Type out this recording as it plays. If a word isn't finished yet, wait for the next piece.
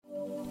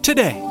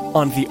Today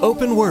on The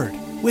Open Word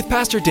with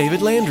Pastor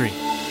David Landry.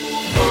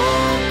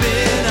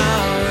 Open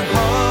our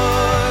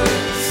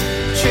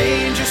hearts,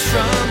 change us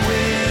from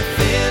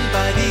within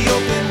by the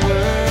open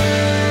word.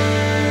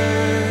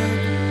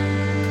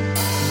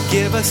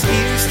 Give us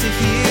ears to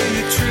hear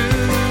your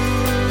truth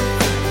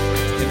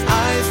and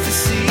eyes to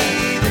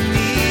see the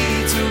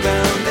needs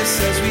around us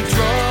as we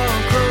draw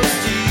close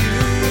to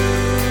you.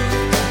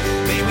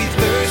 May we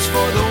thirst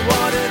for the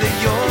water that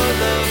your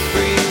love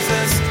brings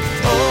us.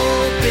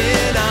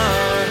 Open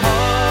our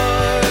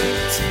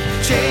hearts,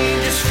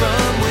 change us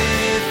from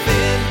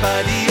within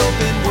by the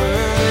open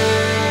word.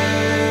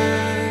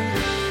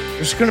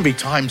 There's going to be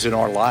times in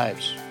our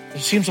lives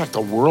it seems like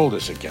the world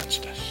is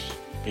against us.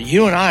 But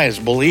you and I as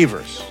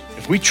believers,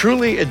 if we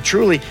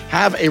truly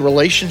have a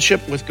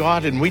relationship with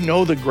God and we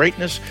know the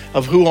greatness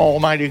of who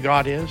Almighty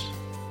God is,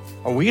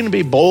 are we going to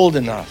be bold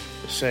enough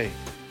to say,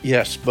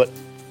 yes, but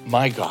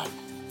my God,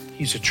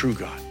 He's a true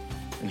God.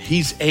 And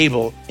He's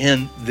able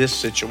in this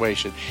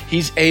situation.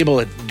 He's able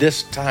at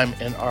this time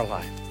in our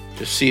life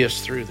to see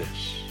us through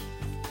this.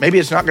 Maybe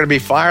it's not going to be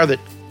fire that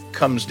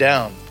comes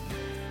down,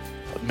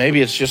 but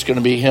maybe it's just going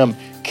to be Him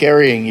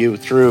carrying you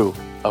through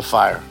a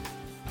fire.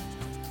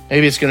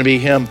 Maybe it's going to be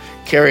Him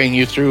carrying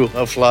you through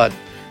a flood.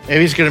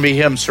 Maybe it's going to be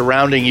Him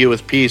surrounding you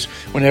with peace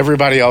when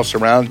everybody else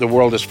around the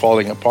world is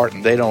falling apart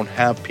and they don't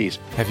have peace.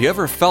 Have you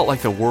ever felt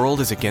like the world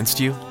is against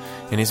you?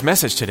 In his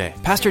message today,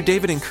 Pastor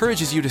David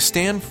encourages you to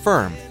stand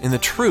firm in the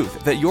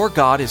truth that your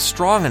God is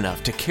strong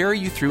enough to carry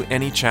you through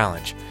any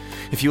challenge.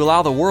 If you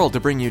allow the world to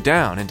bring you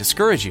down and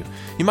discourage you,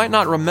 you might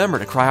not remember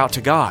to cry out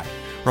to God.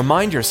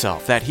 Remind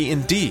yourself that He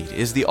indeed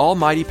is the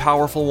Almighty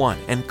Powerful One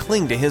and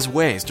cling to His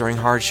ways during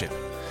hardship.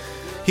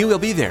 He will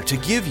be there to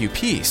give you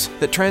peace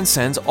that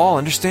transcends all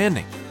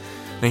understanding.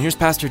 Now here's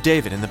Pastor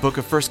David in the book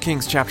of 1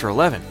 Kings chapter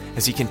 11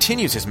 as he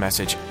continues his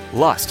message,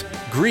 Lust,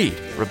 Greed,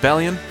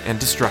 Rebellion, and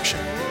Destruction.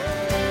 Open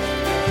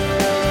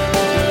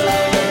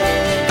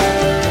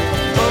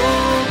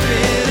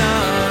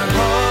our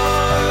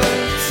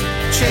hearts,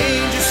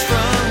 change us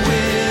from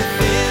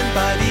within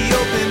by the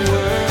open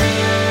word.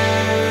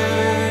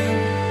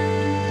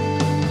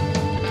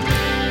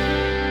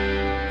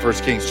 1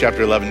 Kings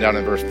chapter 11 down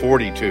in verse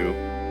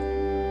 42.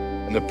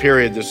 In the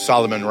period that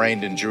Solomon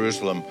reigned in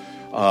Jerusalem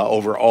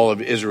over all of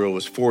Israel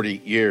was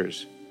 40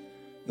 years.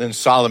 Then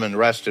Solomon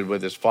rested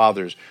with his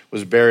fathers,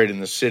 was buried in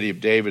the city of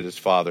David his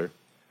father,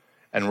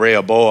 and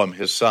Rehoboam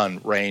his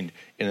son reigned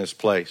in his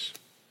place.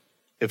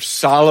 If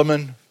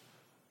Solomon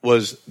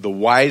was the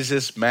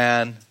wisest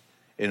man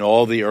in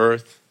all the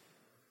earth,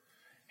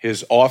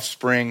 his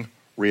offspring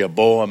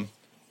Rehoboam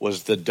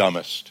was the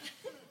dumbest.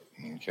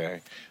 Okay?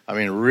 I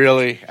mean,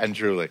 really and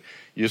truly.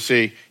 You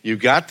see, you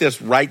got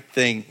this right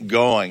thing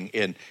going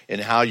in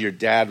how your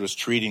dad was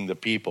treating the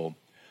people.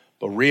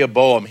 But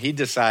Rehoboam, he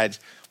decides,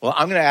 well,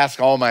 I'm going to ask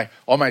all my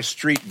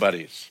street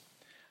buddies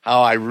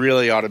how I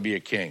really ought to be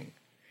a king.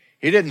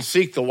 He didn't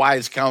seek the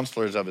wise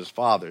counselors of his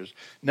fathers.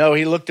 No,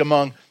 he looked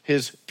among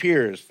his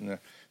peers. And the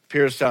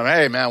peers told him,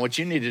 hey, man, what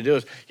you need to do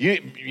is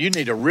you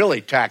need to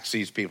really tax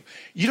these people.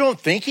 You don't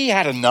think he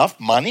had enough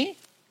money?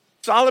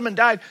 Solomon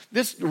died.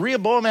 This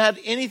Rehoboam had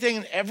anything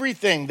and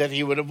everything that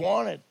he would have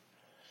wanted.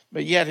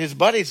 But yet his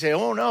buddies say,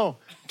 oh no,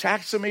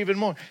 tax them even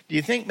more. Do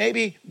you think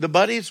maybe the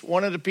buddies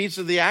wanted a piece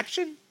of the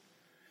action?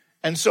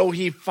 And so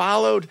he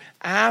followed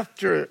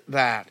after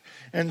that.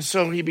 And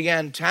so he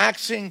began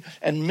taxing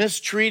and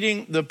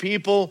mistreating the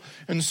people.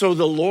 And so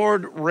the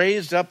Lord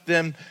raised up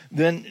then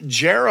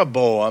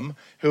Jeroboam,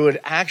 who had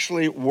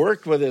actually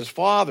worked with his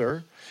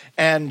father.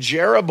 And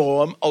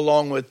Jeroboam,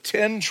 along with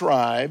 10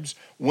 tribes,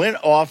 went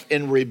off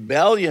in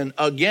rebellion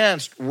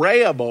against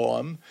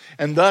Rehoboam,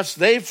 and thus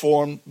they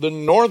formed the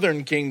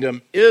northern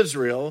kingdom,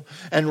 Israel,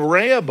 and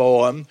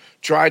Rehoboam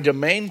tried to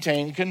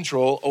maintain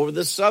control over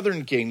the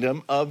southern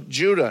kingdom of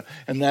Judah,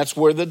 and that's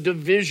where the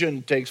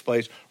division takes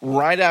place,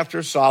 right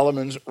after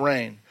Solomon's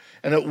reign.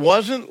 And it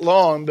wasn't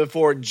long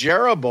before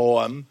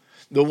Jeroboam,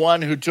 the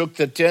one who took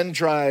the 10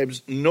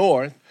 tribes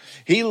north,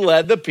 he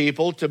led the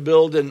people to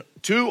build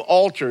 2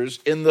 altars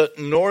in the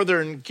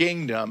northern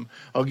kingdom,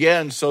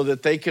 again, so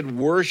that they could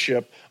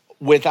worship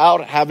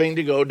without having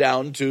to go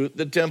down to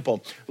the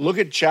temple. Look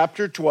at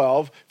chapter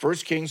 12, 1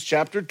 Kings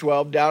chapter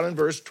 12, down in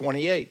verse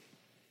 28.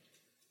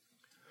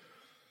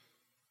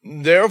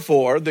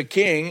 Therefore, the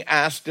king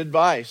asked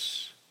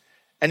advice,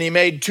 and he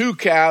made 2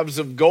 calves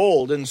of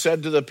gold and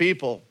said to the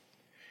people,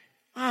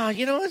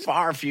 it's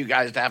far for you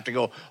guys to have to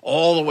go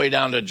all the way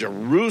down to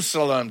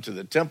Jerusalem to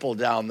the temple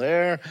down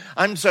there.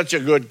 I'm such a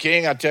good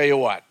king, I tell you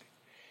what.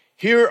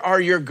 Here are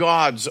your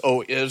gods,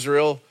 O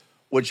Israel,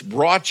 which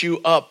brought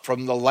you up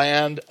from the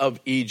land of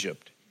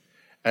Egypt.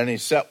 And he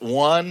set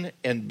one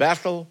in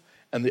Bethel,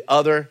 and the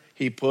other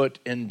he put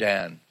in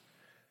Dan.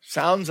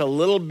 Sounds a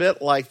little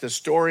bit like the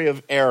story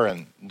of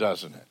Aaron,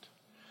 doesn't it?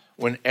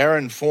 When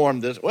Aaron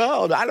formed this,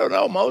 I don't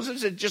know,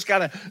 Moses had just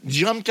kind of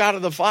jumped out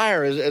of the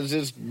fire as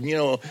this,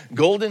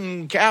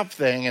 golden calf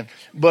thing.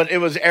 But it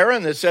was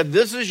Aaron that said,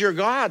 this is your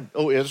God,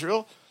 O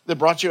Israel, that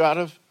brought you out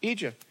of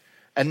Egypt.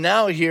 And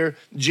now here,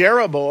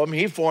 Jeroboam,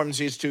 he forms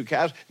these two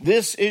calves.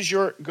 This is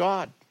your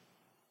God.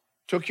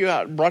 Took you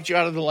out, brought you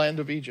out of the land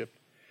of Egypt.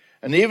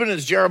 And even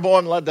as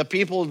Jeroboam led the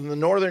people in the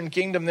northern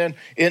kingdom then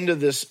into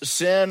this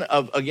sin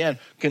of, again,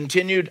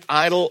 continued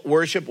idol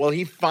worship, well,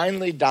 he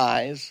finally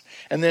dies.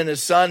 And then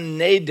his son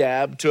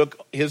Nadab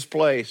took his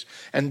place.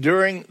 And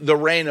during the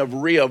reign of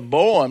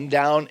Rehoboam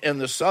down in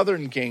the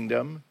southern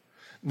kingdom,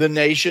 the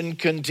nation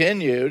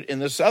continued in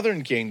the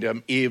southern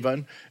kingdom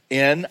even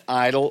in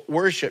idol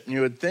worship. And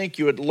you would think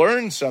you would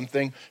learn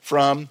something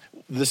from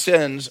the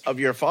sins of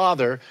your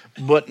father,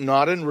 but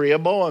not in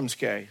Rehoboam's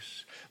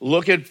case.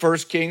 Look at 1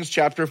 Kings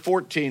chapter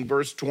 14,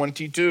 verse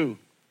 22.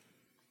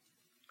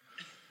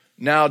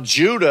 Now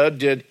Judah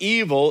did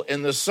evil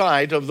in the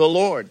sight of the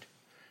Lord,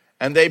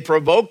 and they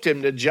provoked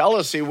him to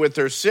jealousy with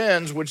their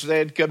sins which they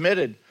had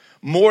committed,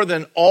 more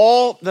than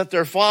all that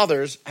their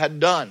fathers had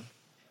done.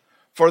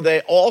 For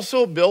they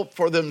also built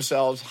for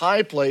themselves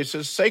high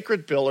places,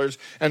 sacred pillars,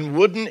 and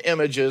wooden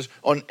images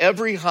on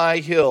every high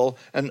hill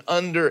and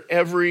under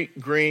every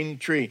green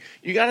tree.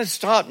 You got to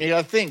stop and you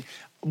got to think.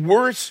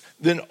 Worse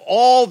than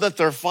all that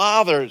their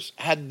fathers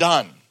had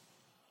done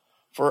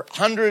for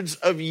hundreds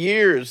of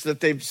years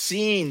that they've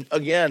seen,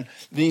 again,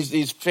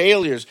 these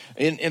failures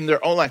in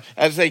their own life.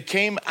 As they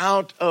came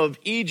out of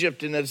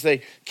Egypt and as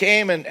they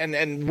came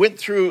and went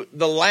through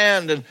the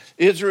land, and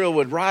Israel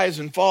would rise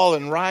and fall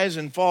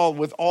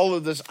with all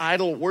of this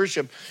idol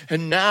worship.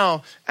 And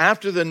now,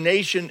 after the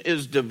nation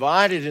is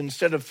divided,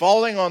 instead of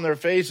falling on their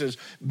faces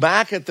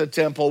back at the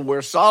temple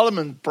where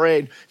Solomon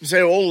prayed and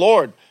say, "Oh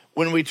Lord,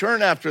 when we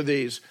turn after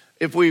these,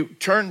 if we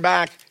turn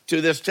back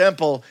to this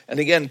temple and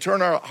again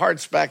turn our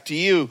hearts back to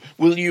you,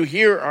 will you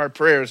hear our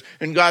prayers?"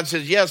 And God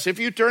says, yes, if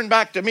you turn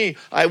back to me,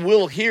 I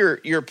will hear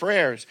your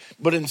prayers.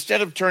 But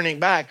instead of turning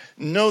back,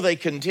 no, they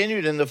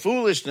continued in the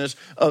foolishness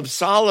of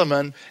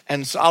Solomon,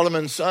 and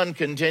Solomon's son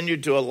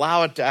continued to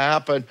allow it to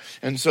happen.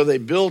 And so they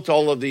built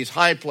all of these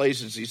high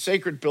places, these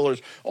sacred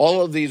pillars,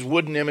 all of these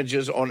wooden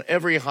images on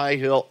every high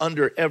hill,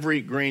 under every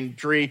green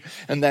tree,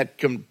 and that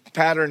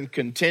pattern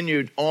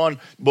continued on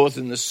both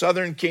in the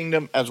southern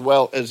kingdom as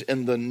well as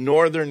in the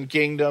northern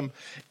kingdom.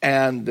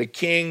 And the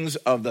kings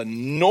of the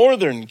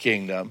northern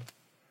kingdom,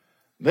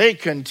 they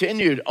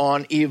continued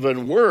on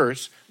even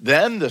worse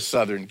than the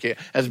southern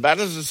kingdom. As bad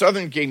as the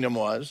southern kingdom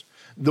was,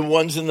 the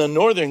ones in the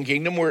northern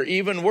kingdom were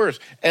even worse,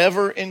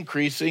 ever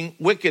increasing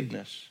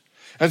wickedness.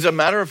 As a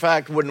matter of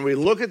fact, when we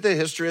look at the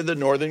history of the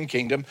northern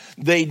kingdom,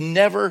 they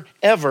never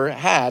ever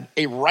had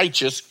a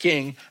righteous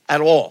king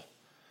at all.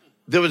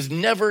 There was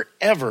never,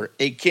 ever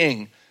a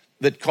king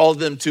that called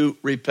them to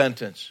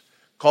repentance,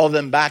 called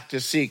them back to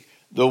seek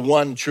the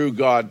one true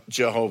God,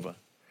 Jehovah.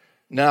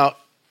 Now,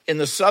 in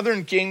the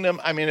southern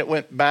kingdom, it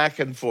went back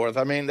and forth.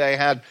 They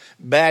had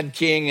bad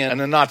king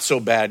and a not so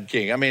bad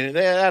king.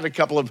 They had a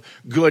couple of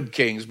good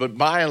kings, but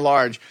by and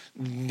large,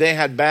 they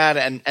had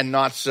bad and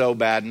not so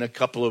bad and a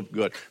couple of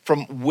good.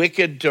 From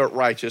wicked to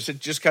righteous, it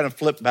just kind of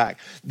flipped back.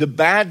 The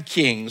bad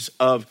kings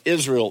of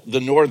Israel, the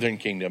northern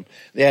kingdom,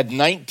 they had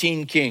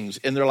 19 kings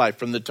in their life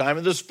from the time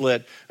of the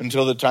split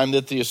until the time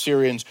that the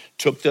Assyrians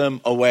took them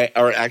away,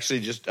 or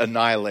actually just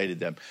annihilated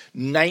them.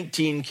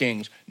 19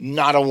 kings,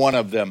 not a one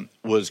of them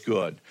was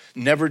good.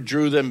 Never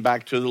drew them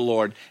back to the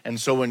Lord. And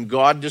so when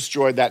God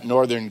destroyed that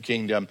northern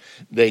kingdom,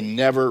 they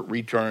never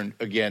returned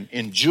again.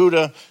 In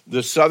Judah,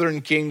 the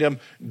southern kingdom,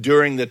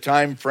 during the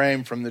time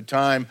frame from the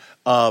time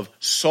of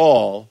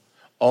Saul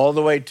all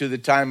the way to the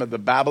time of the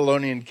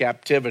Babylonian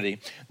captivity,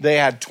 they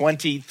had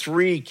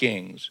 23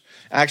 kings.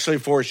 Actually,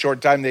 for a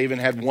short time, they even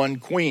had one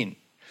queen.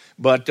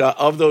 But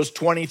of those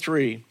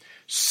 23,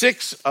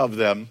 6 of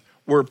them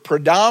were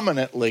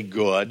predominantly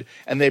good,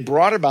 and they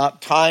brought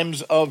about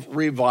times of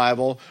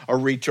revival, a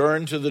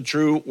return to the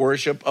true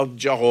worship of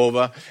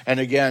Jehovah, and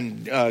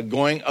again,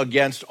 going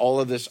against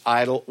all of this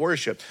idol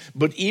worship.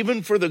 But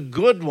even for the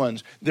good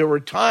ones, there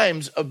were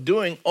times of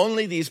doing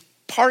only these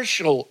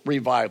partial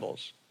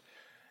revivals.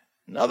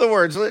 In other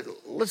words,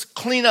 let's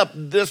clean up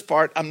this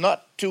part. I'm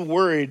not too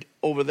worried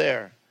over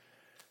there.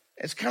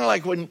 It's kind of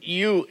like when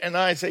you and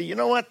I say, you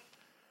know what?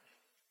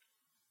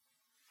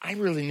 I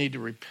really need to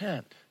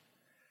repent.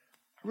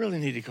 I really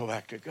need to go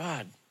back to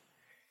God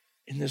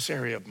in this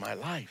area of my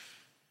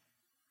life.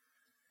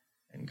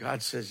 And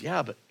God says,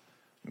 yeah, but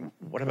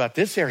what about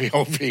this area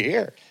over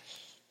here?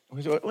 And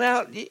we say,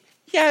 well,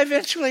 yeah,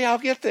 eventually I'll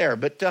get there,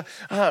 but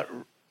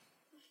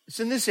it's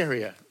in this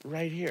area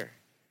right here.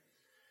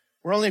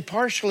 We're only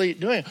partially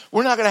doing it.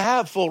 We're not going to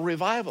have full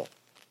revival.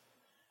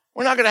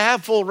 We're not going to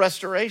have full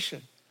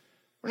restoration.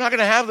 We're not going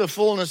to have the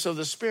fullness of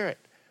the Spirit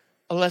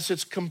unless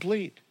it's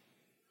complete.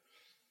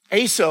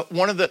 Asa,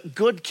 one of the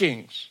good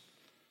kings,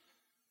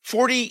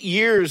 40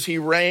 years he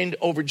reigned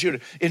over Judah.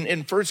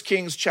 In 1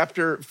 Kings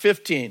chapter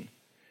 15,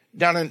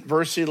 down in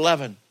verse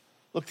 11.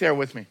 Look there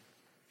with me.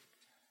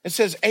 It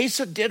says,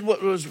 Asa did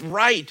what was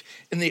right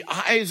in the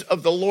eyes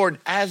of the Lord,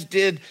 as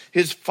did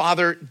his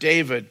father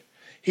David.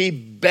 He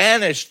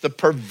banished the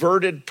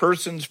perverted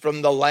persons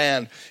from the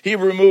land. He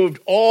removed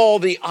all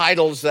the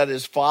idols that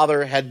his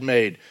father had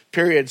made.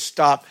 Period.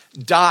 Stop.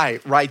 Die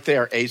right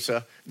there,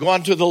 Asa. Go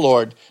on to the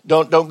Lord.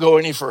 Don't go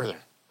any further.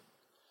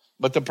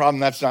 But the problem,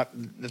 that's not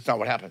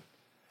what happened.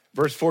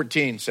 Verse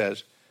 14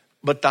 says,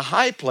 but the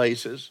high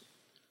places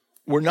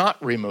were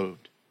not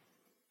removed.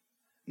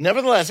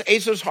 Nevertheless,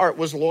 Asa's heart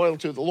was loyal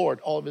to the Lord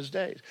all of his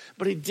days.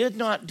 But he did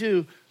not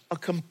do a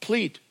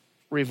complete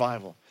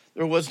revival.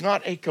 There was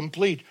not a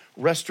complete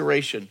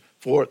restoration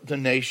for the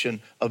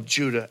nation of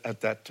Judah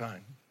at that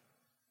time.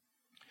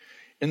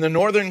 In the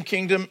northern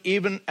kingdom,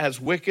 even as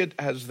wicked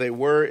as they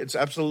were, it's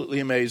absolutely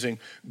amazing,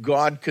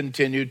 God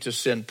continued to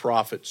send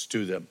prophets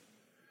to them.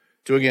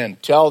 To again,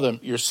 tell them,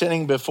 you're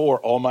sinning before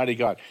Almighty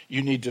God.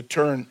 You need to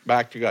turn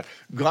back to God.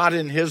 God,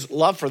 in his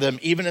love for them,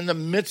 even in the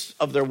midst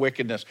of their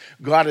wickedness,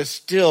 God is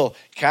still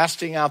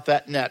casting out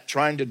that net,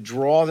 trying to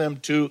draw them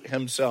to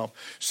himself.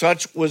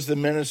 Such was the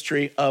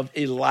ministry of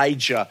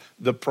Elijah,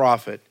 the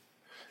prophet.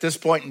 At this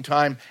point in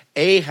time,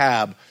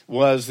 Ahab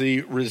was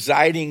the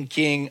residing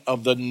king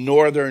of the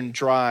northern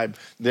tribe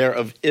there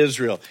of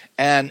Israel.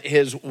 And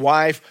his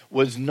wife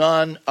was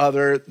none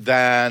other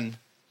than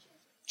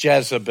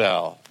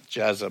Jezebel.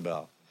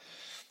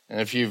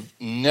 And if you've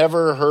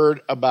never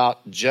heard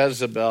about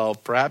Jezebel,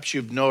 perhaps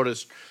you've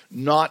noticed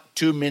not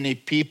too many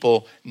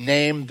people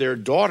name their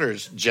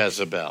daughters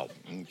Jezebel,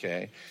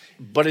 okay?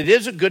 But it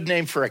is a good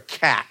name for a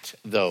cat,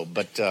 though,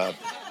 but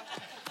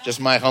just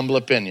my humble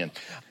opinion.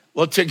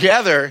 Well,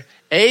 together,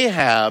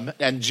 Ahab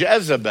and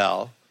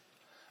Jezebel,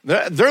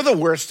 they're the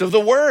worst of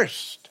the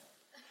worst.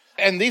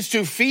 And these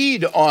two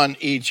feed on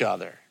each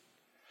other.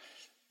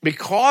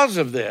 Because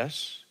of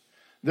this,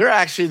 they're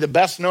actually the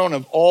best known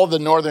of all the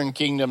northern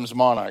kingdom's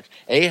monarchs,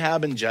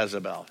 Ahab and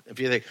Jezebel. If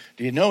you think,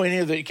 do you know any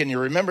of the, can you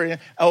remember?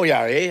 Oh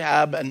yeah,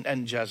 Ahab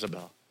and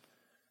Jezebel.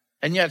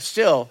 And yet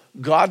still,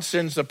 God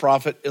sends the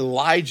prophet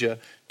Elijah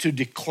to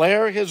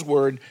declare his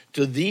word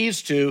to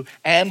these two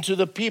and to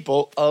the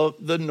people of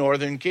the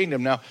northern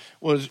kingdom. Now,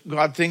 was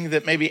God thinking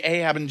that maybe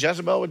Ahab and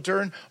Jezebel would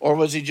turn, or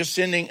was he just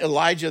sending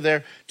Elijah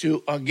there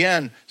to,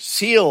 again,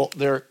 seal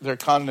their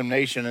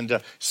condemnation and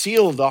to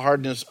seal the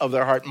hardness of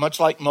their heart, much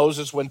like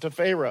Moses went to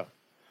Pharaoh?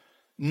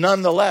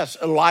 Nonetheless,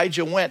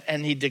 Elijah went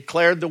and he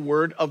declared the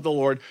word of the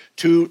Lord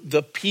to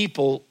the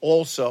people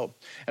also.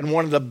 And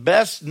one of the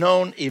best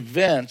known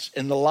events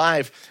in the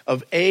life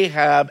of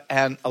Ahab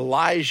and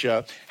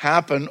Elijah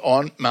happened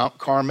on Mount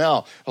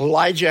Carmel.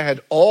 Elijah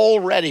had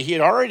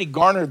already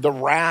garnered the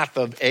wrath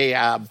of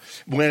Ahab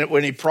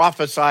when he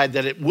prophesied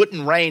that it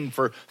wouldn't rain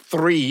for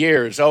 3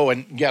 years. Oh,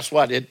 and guess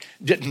what? It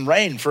didn't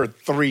rain for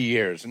 3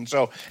 years. And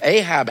so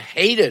Ahab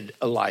hated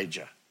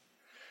Elijah.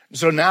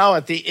 So now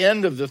at the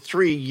end of the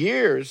 3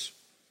 years,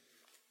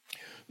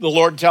 the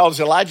Lord tells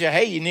Elijah,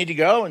 hey, you need to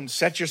go and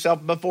set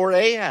yourself before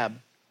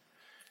Ahab.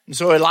 And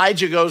so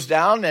Elijah goes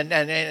down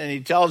and he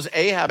tells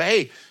Ahab,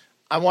 hey,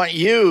 I want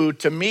you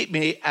to meet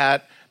me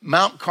at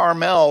Mount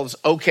Carmel's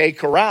OK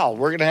Corral.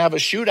 We're going to have a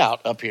shootout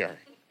up here.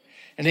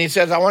 And he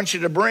says, I want you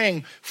to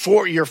bring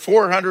your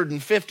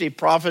 450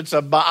 prophets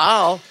of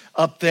Baal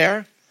up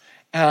there.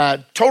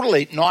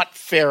 Totally not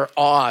fair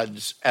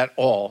odds at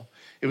all.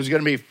 It was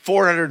going to be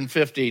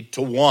 450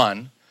 to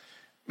 1,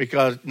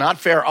 because not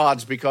fair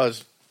odds,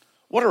 because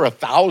what are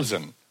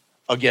 1,000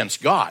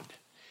 against God?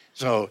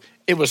 So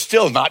it was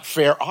still not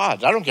fair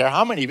odds. I don't care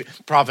how many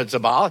prophets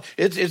of Baal.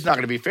 It's not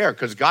going to be fair,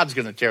 because God's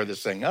going to tear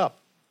this thing up.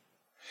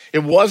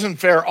 It wasn't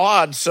fair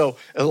odds, so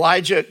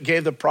Elijah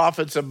gave the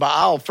prophets of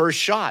Baal first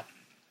shot.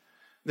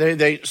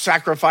 They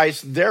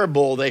sacrificed their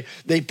bull.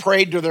 They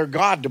prayed to their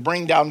God to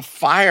bring down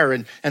fire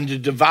and to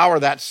devour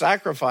that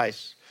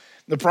sacrifice.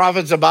 The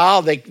prophets of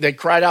Baal, they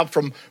cried out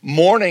from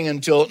morning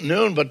until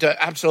noon, but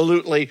to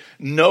absolutely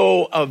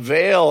no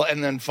avail.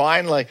 And then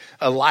finally,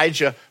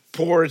 Elijah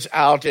pours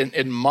out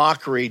in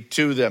mockery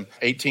to them,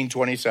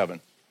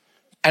 18:27.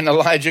 And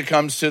Elijah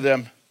comes to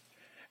them.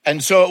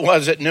 And so it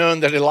was at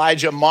noon that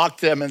Elijah mocked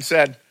them and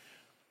said,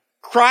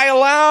 cry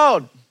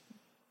aloud.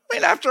 I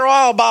mean, after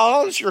all,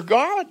 Baal is your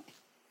God.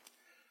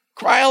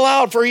 Cry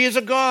aloud, for he is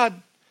a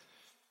God.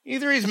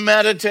 Either he's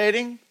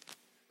meditating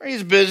or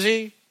he's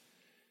busy.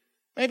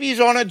 Maybe he's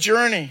on a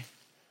journey.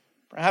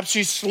 Perhaps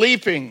he's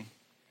sleeping.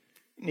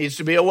 He needs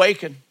to be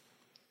awakened.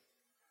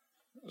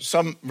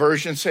 Some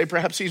versions say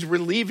perhaps he's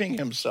relieving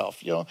himself.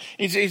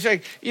 He's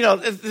like,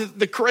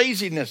 the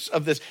craziness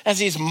of this as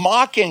he's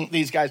mocking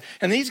these guys.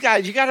 And these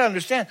guys, you got to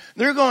understand,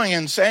 they're going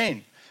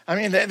insane. I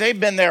mean, they've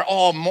been there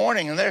all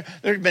morning, and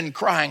they've been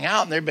crying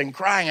out, and they've been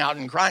crying out,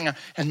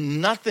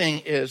 and nothing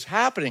is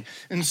happening.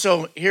 And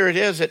so here it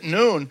is at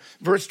noon,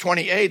 verse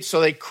 28. So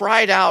they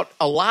cried out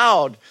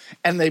aloud,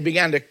 and they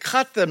began to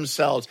cut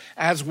themselves,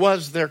 as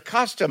was their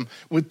custom,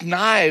 with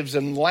knives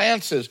and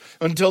lances,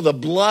 until the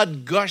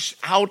blood gushed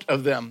out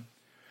of them.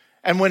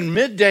 And when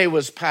midday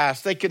was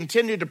past, they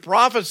continued to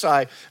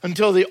prophesy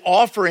until the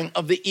offering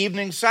of the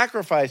evening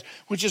sacrifice,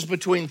 which is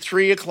between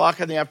 3 o'clock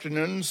in the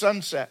afternoon and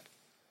sunset.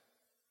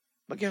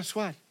 But guess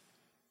what?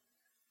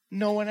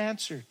 No one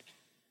answered.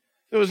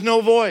 There was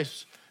no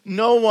voice.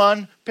 No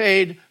one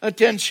paid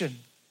attention.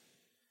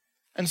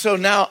 And so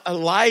now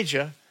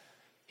Elijah,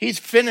 he's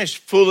finished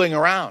fooling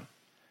around.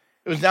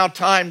 It was now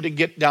time to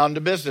get down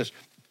to business.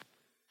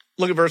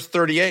 Look at verse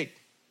 38.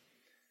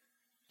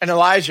 And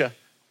Elijah,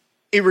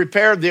 he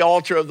repaired the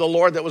altar of the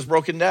Lord that was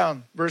broken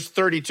down. Verse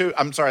 32,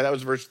 I'm sorry, that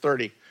was verse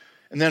 30.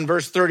 And then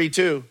verse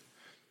 32,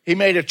 he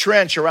made a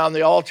trench around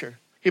the altar.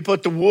 He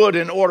put the wood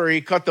in order.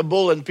 He cut the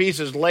bull in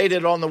pieces, laid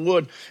it on the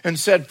wood, and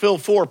said, fill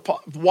 4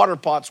 water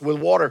pots with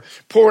water,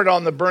 pour it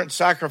on the burnt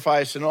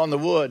sacrifice and on the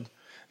wood.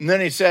 And then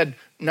he said,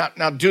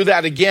 now do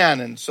that again.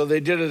 And so they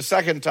did it a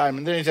second time.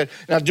 And then he said,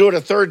 now do it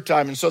a third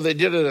time. And so they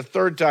did it a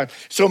third time,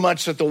 so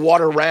much that the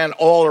water ran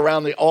all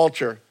around the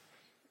altar.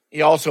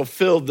 He also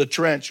filled the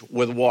trench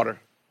with water.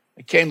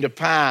 It came to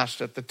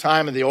pass at the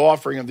time of the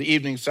offering of the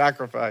evening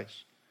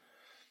sacrifice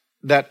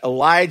that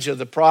Elijah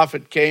the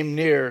prophet came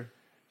near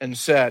and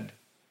said,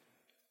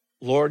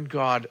 Lord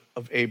God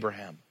of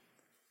Abraham,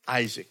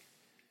 Isaac,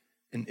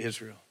 and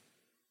Israel.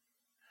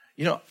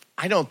 You know,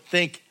 I don't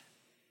think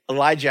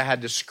Elijah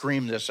had to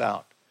scream this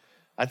out.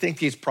 I think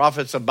these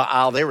prophets of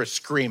Baal, they were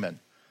screaming.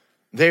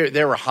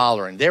 They were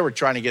hollering. They were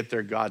trying to get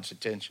their God's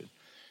attention.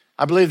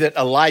 I believe that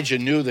Elijah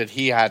knew that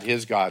he had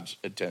his God's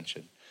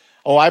attention.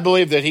 Oh, I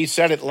believe that he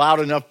said it loud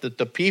enough that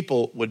the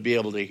people would be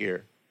able to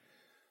hear.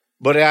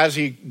 But as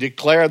he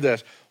declared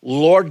this,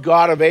 Lord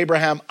God of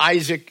Abraham,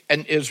 Isaac,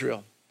 and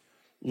Israel,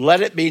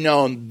 let it be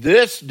known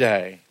this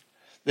day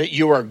that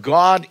you are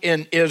God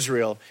in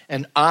Israel,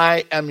 and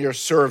I am your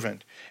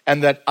servant,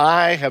 and that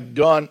I have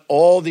done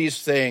all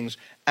these things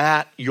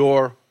at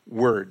your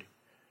word.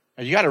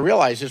 Now you got to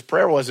realize his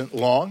prayer wasn't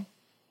long.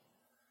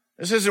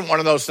 This isn't one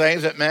of those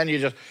things that, man,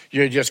 you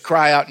just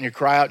cry out and you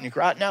cry out and you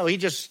cry out. No, he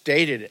just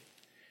stated it.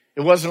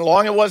 It wasn't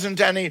long. It wasn't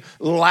any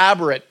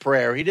elaborate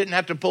prayer. He didn't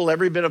have to pull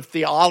every bit of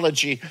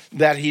theology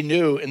that he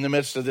knew in the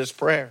midst of this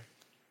prayer.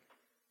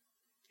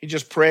 He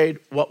just prayed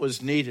what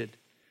was needed.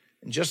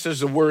 And just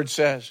as the word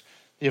says,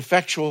 the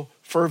effectual,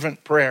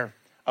 fervent prayer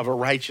of a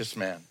righteous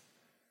man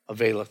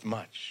availeth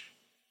much.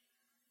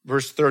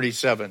 Verse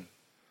 37,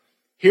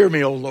 hear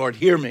me, O Lord,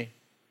 hear me,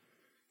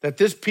 that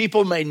this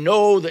people may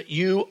know that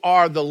you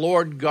are the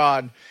Lord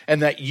God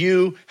and that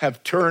you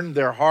have turned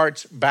their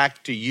hearts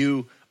back to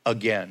you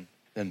again.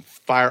 Then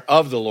fire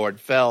of the Lord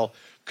fell,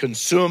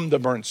 consumed the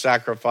burnt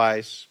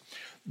sacrifice,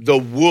 the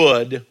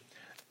wood,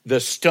 the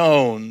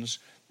stones,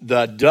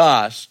 the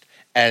dust,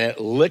 and it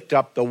licked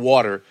up the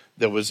water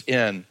that was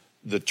in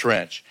the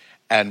trench.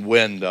 And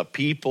when the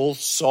people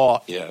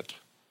saw it,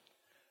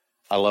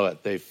 I love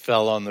it, they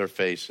fell on their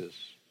faces.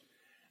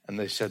 And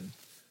they said,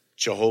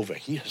 Jehovah,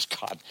 he is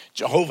God.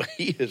 Jehovah,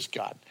 he is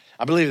God.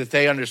 I believe that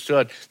they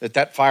understood that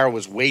that fire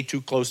was way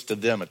too close to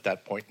them at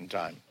that point in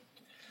time.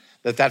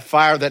 That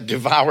fire that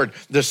devoured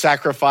the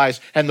sacrifice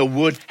and the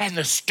wood and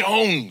the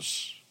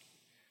stones,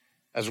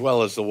 as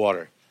well as the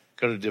water,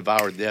 could have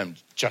devoured them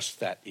just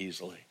that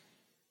easily.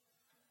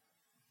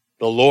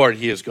 The Lord,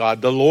 he is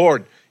God. The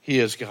Lord, he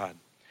is God.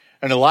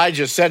 And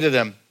Elijah said to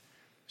them,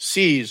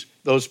 seize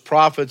those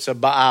prophets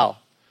of Baal.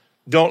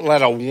 Don't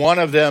let a one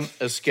of them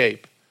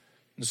escape.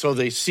 And so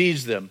they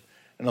seized them.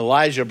 And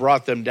Elijah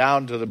brought them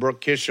down to the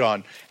brook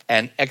Kishon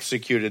and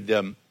executed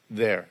them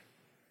there.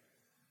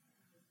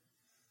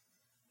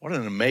 What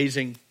an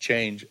amazing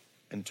change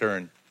and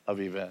turn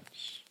of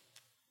events.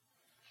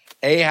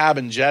 Ahab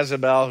and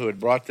Jezebel, who had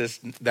brought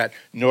that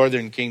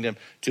northern kingdom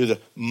to the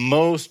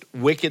most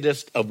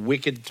wickedest of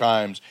wicked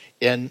times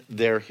in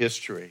their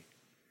history.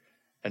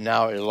 And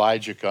now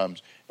Elijah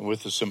comes, and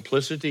with the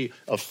simplicity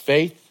of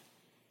faith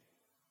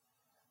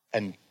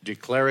and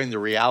declaring the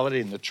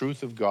reality and the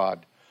truth of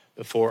God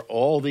before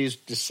all these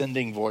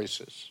descending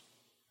voices,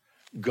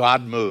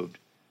 God moved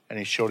and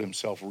he showed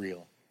himself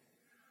real.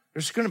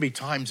 There's going to be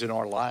times in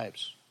our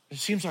lives, it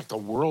seems like the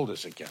world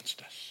is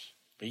against us.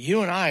 But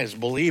you and I as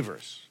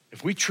believers,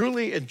 if we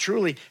truly and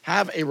truly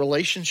have a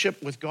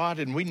relationship with God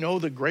and we know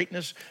the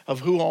greatness of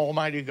who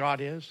Almighty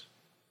God is,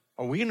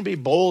 are we going to be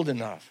bold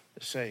enough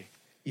to say,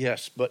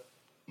 yes, but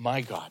my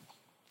God,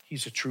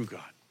 he's a true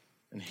God.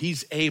 And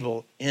he's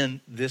able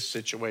in this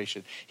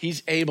situation.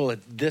 He's able at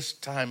this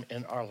time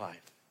in our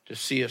life to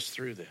see us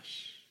through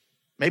this.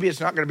 Maybe it's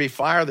not going to be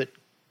fire that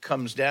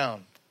comes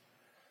down,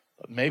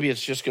 but maybe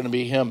it's just going to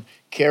be him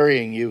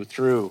carrying you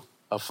through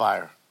a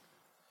fire.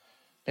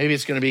 Maybe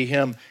it's going to be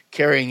him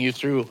carrying you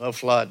through a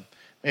flood.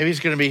 Maybe it's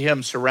going to be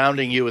him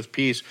surrounding you with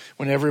peace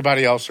when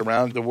everybody else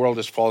around the world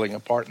is falling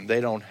apart and they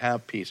don't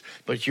have peace.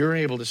 But you're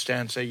able to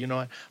stand and say, you know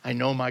what? I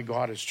know my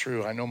God is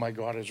true. I know my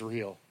God is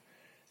real.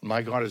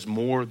 My God is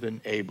more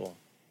than able.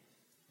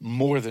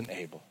 More than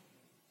able.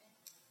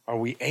 Are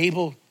we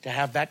able to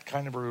have that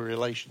kind of a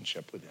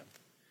relationship with him?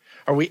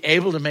 Are we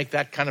able to make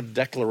that kind of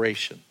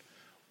declaration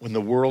when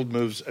the world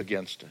moves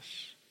against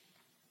us?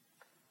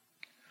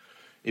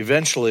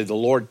 Eventually, the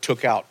Lord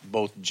took out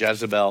both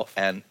Jezebel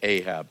and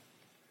Ahab.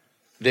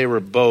 They were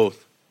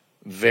both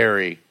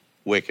very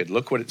wicked.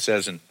 Look what it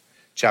says in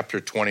chapter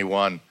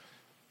 21,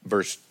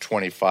 verse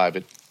 25.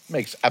 It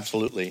makes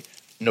absolutely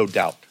no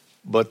doubt.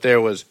 But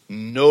there was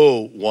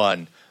no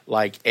one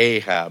like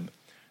Ahab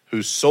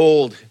who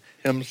sold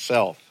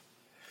himself.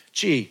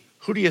 Gee,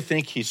 who do you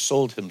think he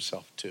sold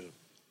himself to?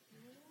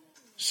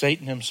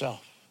 Satan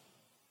himself.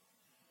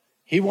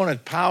 He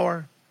wanted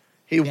power.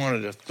 He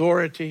wanted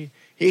authority.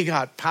 He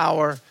got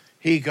power.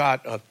 He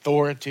got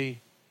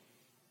authority,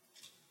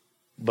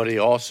 but he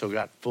also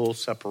got full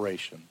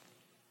separation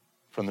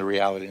from the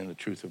reality and the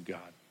truth of God.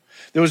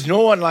 There was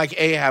no one like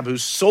Ahab who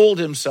sold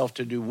himself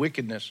to do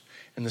wickedness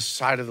in the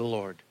sight of the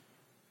Lord,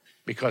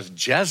 because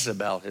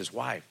Jezebel, his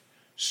wife,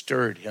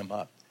 stirred him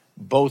up.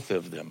 Both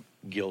of them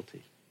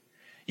guilty.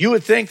 You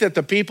would think that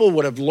the people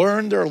would have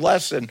learned their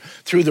lesson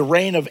through the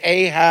reign of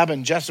Ahab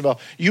and Jezebel.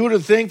 You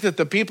would think that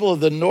the people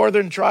of the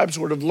northern tribes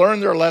would have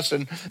learned their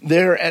lesson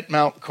there at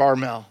Mount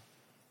Carmel.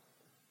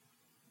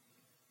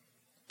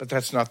 But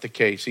that's not the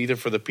case, either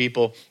for the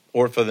people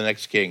or for the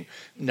next king.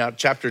 Now,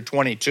 chapter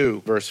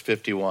 22, verse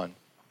 51.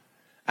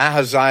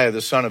 Ahaziah,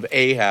 the son of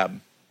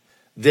Ahab,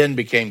 then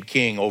became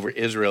king over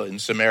Israel in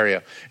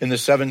Samaria in the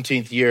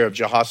 17th year of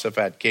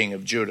Jehoshaphat, king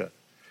of Judah.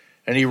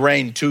 And he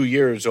reigned 2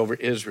 years over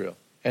Israel.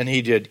 And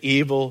he did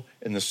evil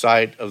in the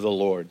sight of the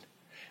Lord,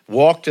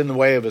 walked in the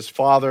way of his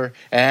father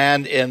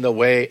and in the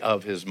way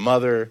of his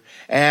mother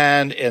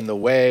and in the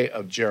way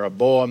of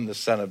Jeroboam, the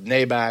son of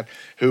Nebat,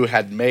 who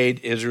had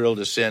made Israel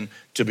to sin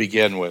to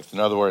begin with. In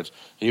other words,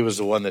 he was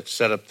the one that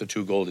set up the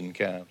 2 golden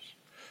calves.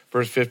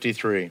 Verse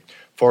 53,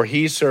 for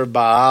he served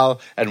Baal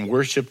and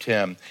worshipped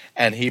him,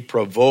 and he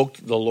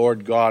provoked the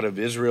Lord God of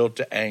Israel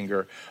to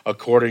anger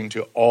according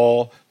to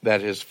all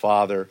that his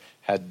father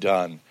had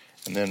done.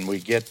 And then we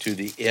get to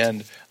the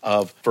end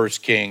of 1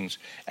 Kings,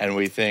 and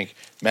we think,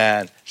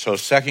 man, so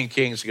 2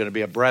 Kings is going to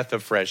be a breath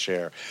of fresh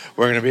air.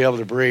 We're going to be able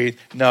to breathe.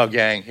 No,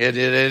 gang, it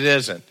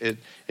isn't.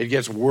 It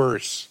gets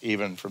worse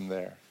even from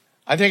there.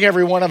 I think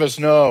every one of us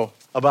know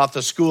about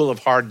the school of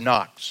hard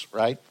knocks,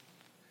 right?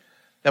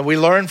 That we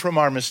learn from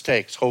our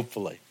mistakes,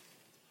 hopefully.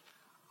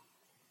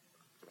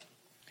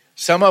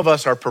 Some of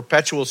us are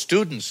perpetual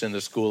students in the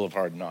school of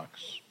hard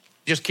knocks.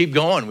 Just keep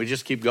going. We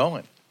just keep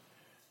going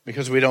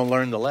because we don't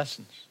learn the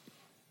lessons.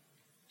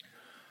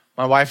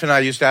 My wife and I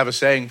used to have a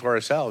saying for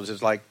ourselves.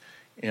 It's like,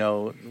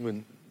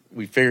 when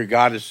we figure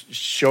God is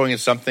showing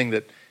us something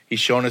that he's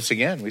shown us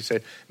again, we say,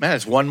 man,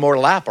 it's one more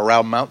lap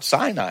around Mount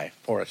Sinai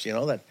for us,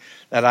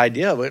 that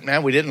idea. But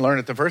man, we didn't learn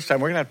it the first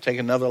time. We're going to have to take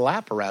another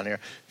lap around here,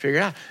 figure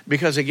it out.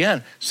 Because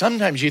again,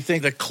 sometimes you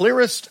think the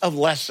clearest of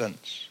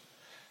lessons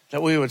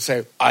that we would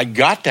say, I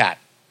got that.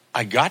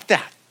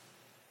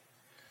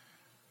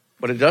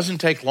 But it doesn't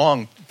take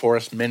long for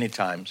us many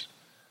times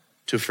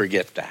to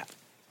forget that,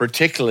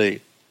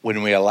 particularly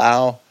when we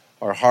allow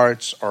our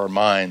hearts, our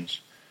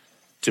minds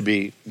to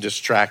be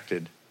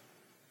distracted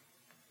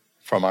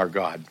from our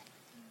God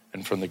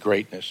and from the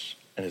greatness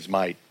and his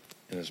might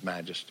and his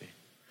majesty.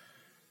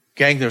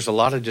 Gang, there's a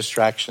lot of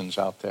distractions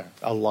out there,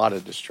 a lot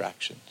of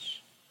distractions.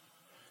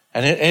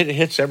 And it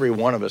hits every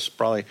one of us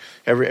probably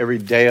every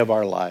day of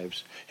our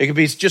lives. It could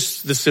be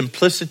just the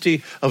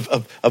simplicity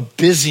of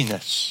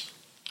busyness.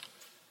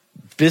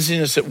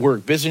 Busyness at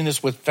work,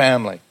 busyness with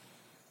family.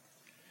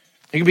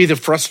 It can be the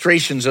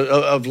frustrations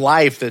of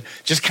life that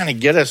just kind of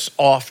get us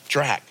off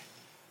track.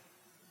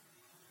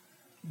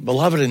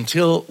 Beloved,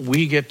 until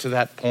we get to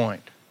that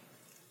point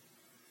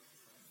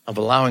of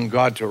allowing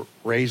God to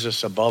raise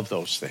us above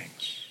those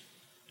things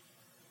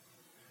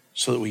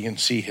so that we can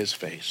see his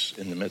face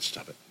in the midst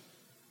of it,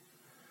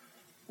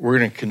 we're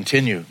going to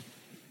continue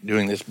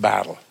doing this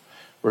battle.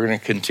 We're going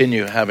to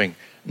continue having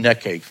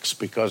neck aches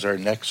because our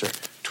necks are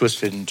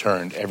twisted and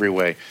turned every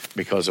way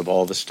because of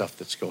all the stuff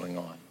that's going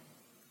on.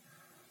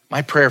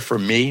 My prayer for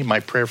me,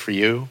 my prayer for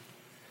you,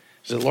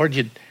 is that, Lord,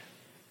 you'd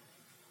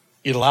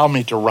allow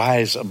me to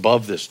rise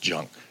above this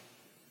junk.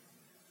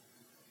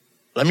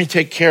 Let me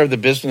take care of the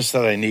business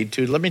that I need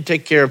to. Let me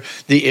take care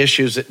of the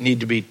issues that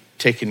need to be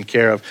taken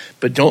care of.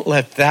 But don't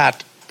let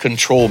that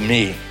control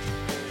me.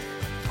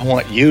 I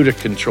want you to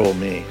control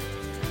me.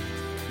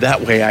 That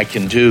way I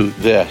can do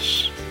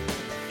this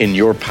in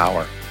your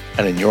power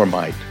and in your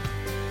might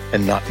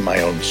and not in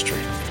my own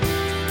strength.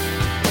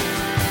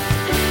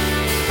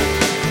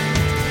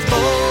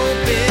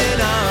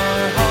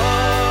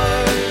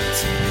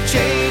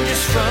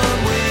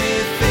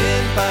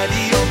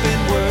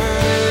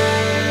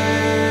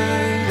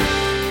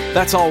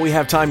 That's all we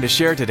have time to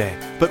share today,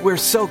 but we're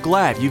so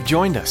glad you've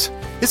joined us.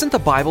 Isn't the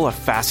Bible a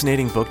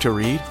fascinating book to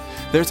read?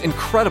 There's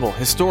incredible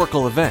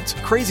historical events,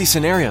 crazy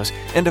scenarios,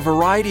 and a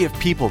variety of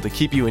people to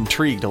keep you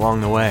intrigued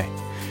along the way.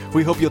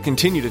 We hope you'll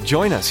continue to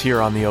join us here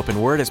on The Open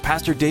Word as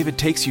Pastor David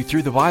takes you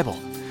through the Bible.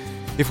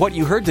 If what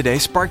you heard today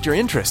sparked your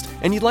interest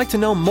and you'd like to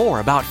know more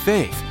about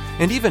faith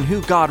and even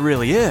who God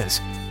really is,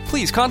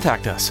 please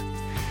contact us.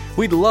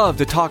 We'd love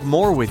to talk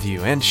more with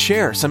you and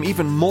share some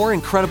even more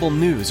incredible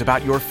news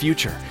about your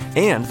future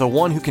and the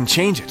one who can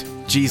change it,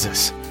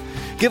 Jesus.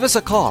 Give us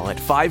a call at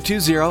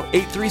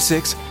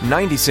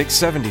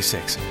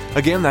 520-836-9676.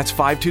 Again, that's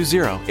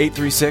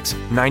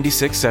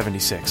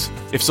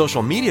 520-836-9676. If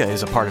social media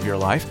is a part of your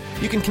life,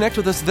 you can connect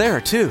with us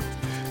there too.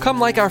 Come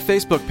like our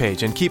Facebook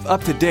page and keep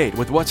up to date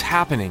with what's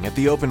happening at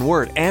The Open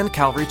Word and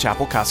Calvary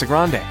Chapel, Casa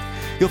Grande.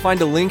 You'll find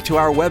a link to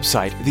our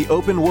website,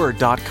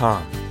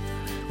 theopenword.com.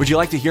 Would you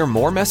like to hear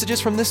more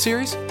messages from this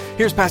series?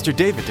 Here's Pastor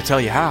David to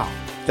tell you how.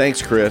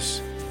 Thanks, Chris.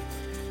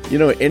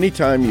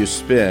 Anytime you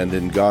spend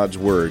in God's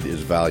Word is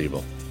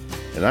valuable.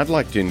 and I'd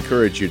like to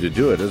encourage you to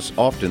do it as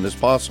often as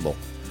possible.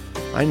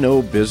 I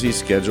know busy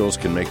schedules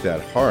can make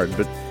that hard,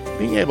 but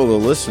being able to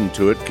listen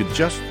to it could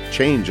just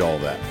change all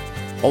that.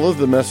 All of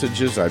the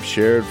messages I've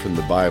shared from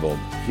the Bible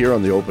here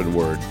on The Open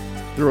Word,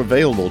 they're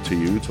available to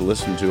you to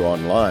listen to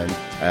online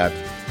at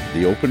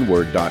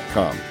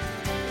theopenword.com.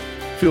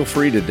 Feel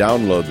free to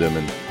download them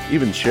and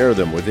even share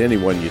them with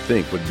anyone you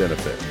think would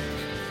benefit.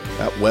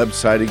 That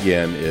website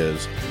again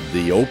is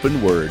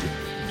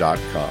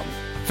theopenword.com.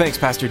 Thanks,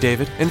 Pastor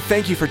David, and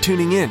thank you for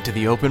tuning in to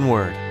The Open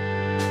Word.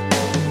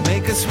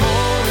 Make us more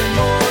and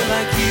more